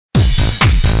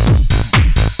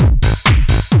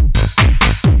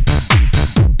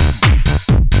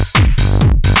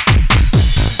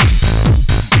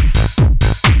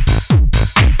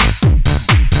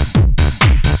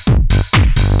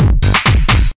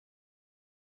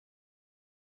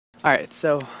Alright,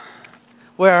 so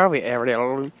where are we,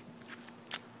 Ariel?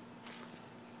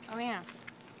 Oh yeah,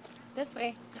 this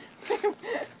way.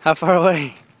 How far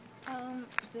away?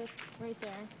 This right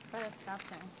there, by that stop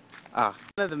sign. Ah.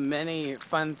 One of the many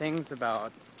fun things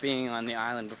about being on the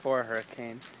island before a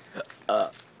hurricane,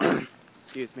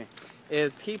 excuse me,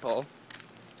 is people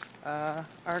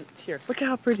aren't here. Look at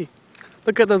how pretty.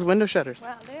 Look at those window shutters.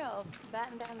 Wow, they all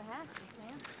batten down the hatches,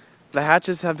 man. The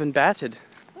hatches have been batted.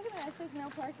 Look at that, it says no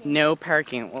parking. No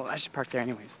parking. Well, I should park there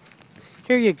anyways.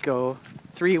 Here you go.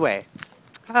 Three-way.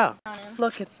 Oh,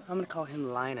 look, I'm gonna call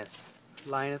him Linus.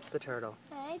 Linus the turtle.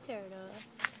 Hi, turtle.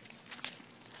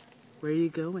 Where are you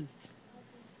going?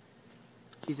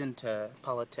 He's into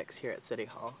politics here at City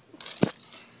Hall.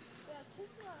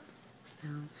 So,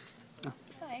 oh,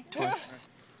 Hi. tourists.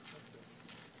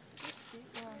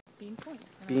 Bean Point.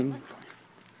 Bean Point.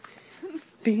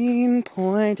 Bean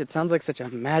Point. It sounds like such a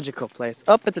magical place.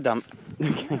 Oh, it's a dump.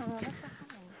 Okay. No, that's a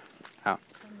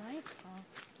house. Oh. Delightful.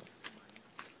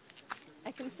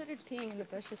 I considered peeing in the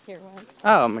bushes here once.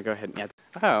 Oh, I'm gonna go ahead and get.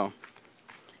 Oh.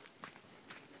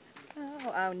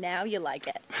 Oh, now you like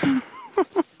it.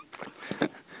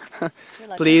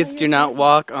 Like, Please oh, do not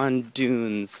walk on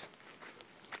dunes.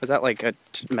 Is that like a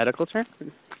medical term?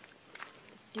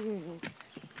 Dunes.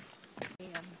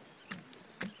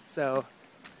 So,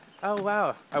 oh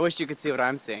wow. I wish you could see what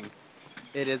I'm seeing.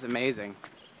 It is amazing.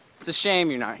 It's a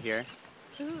shame you're not here.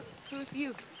 Who's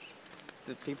you?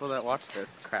 The people that watch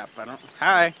this crap, I don't.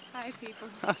 Hi. Hi, people.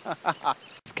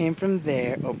 Just came from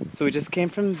there. Oh, so we just came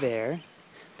from there.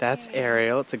 That's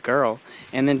Ariel. It's a girl.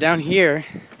 And then down here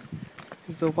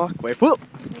is the walkway. Whoop!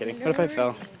 Kidding. What if I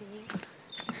fell?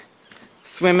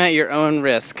 Swim at your own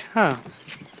risk. Huh.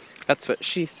 That's what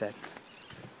she said.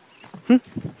 Pretty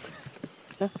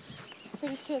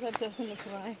sure that doesn't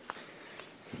apply.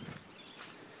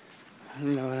 I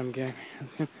don't know what I'm getting.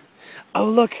 Oh,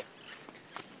 look!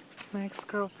 My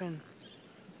ex-girlfriend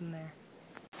is in there.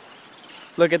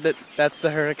 Look at that. That's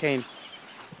the hurricane.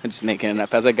 I'm just making it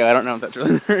up as I go. I don't know if that's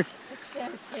really her. It's so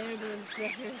terrible in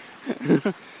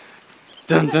treasures.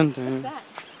 Dun dun dun. What's that?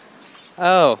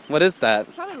 Oh, what is that?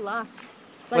 It's probably Lost.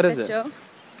 Like What is the it? show.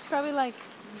 It's probably like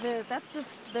that's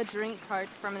the drink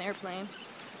carts from an airplane.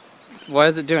 What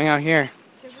is it doing out here?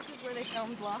 Because this is where they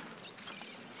filmed Lost.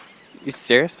 You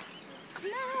serious?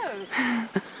 No!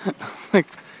 Like,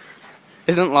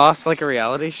 isn't Lost like a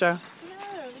reality show? No!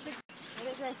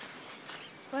 What is it?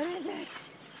 What is it?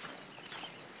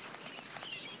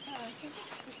 Oh, I think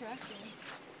it's the trash can.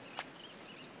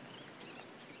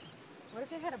 What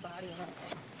if it had a body in it?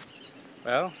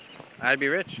 Well, I'd be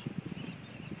rich.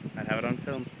 I'd have it on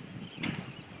film.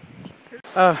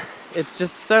 Oh, it's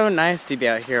just so nice to be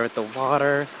out here with the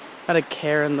water. Not a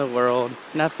care in the world.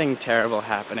 Nothing terrible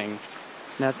happening.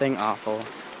 Nothing awful.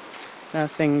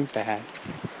 Nothing bad.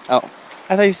 Oh,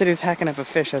 I thought you said he was hacking up a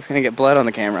fish. I was gonna get blood on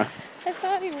the camera. I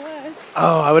thought he was.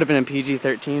 Oh, I would have been in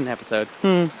PG-13 episode.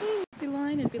 See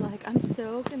line and be like, I'm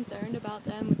so concerned about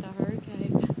them with the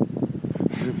hurricane.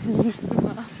 I'm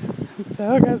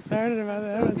so concerned about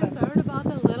I'm concerned about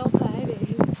the little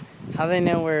babies. How do they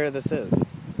know where this is?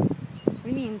 What do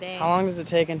you mean they? How long does it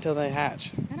take until they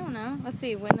hatch? I don't know. Let's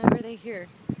see. Whenever they hear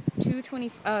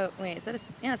 2:20. Oh wait, is that a?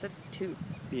 Yeah, it's a 2.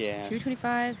 Yeah.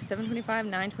 2:25, 7:25,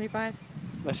 9:25.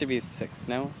 That should be 6.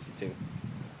 No, it's 2.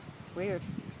 It's weird.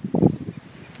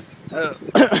 Oh.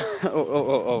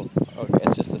 Okay,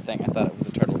 it's just a thing. I thought it was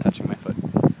a turtle touching my foot.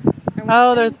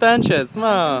 Oh, there's benches.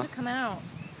 Oh. Come out.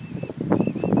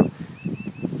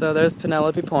 So there's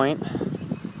Penelope Point.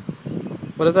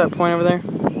 What is that point over there?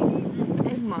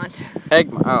 Egmont.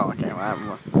 Egmont. Oh, okay.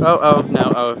 Oh,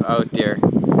 no. Oh, dear.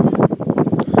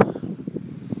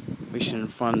 We should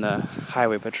inform the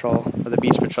highway patrol or the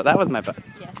beach patrol. That was my butt.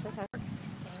 Yes, that's how. And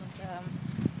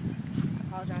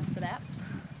apologize for that.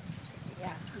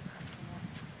 Yeah.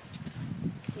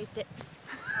 Taste it.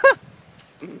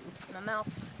 In my mouth.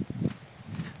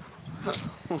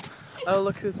 Oh,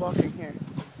 look who's walking here.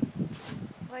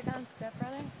 Like on Step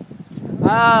Brother.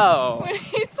 Oh. When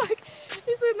he's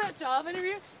in that job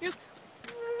interview. He goes,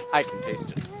 I can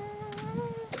taste it.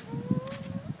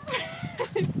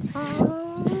 He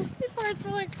farts for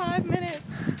like 5 minutes.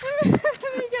 And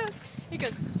he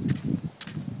goes,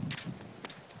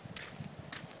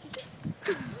 did you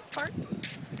just fart?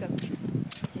 He goes,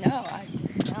 no.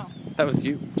 That was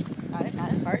you. I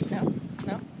didn't fart, no.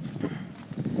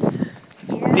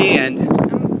 The end.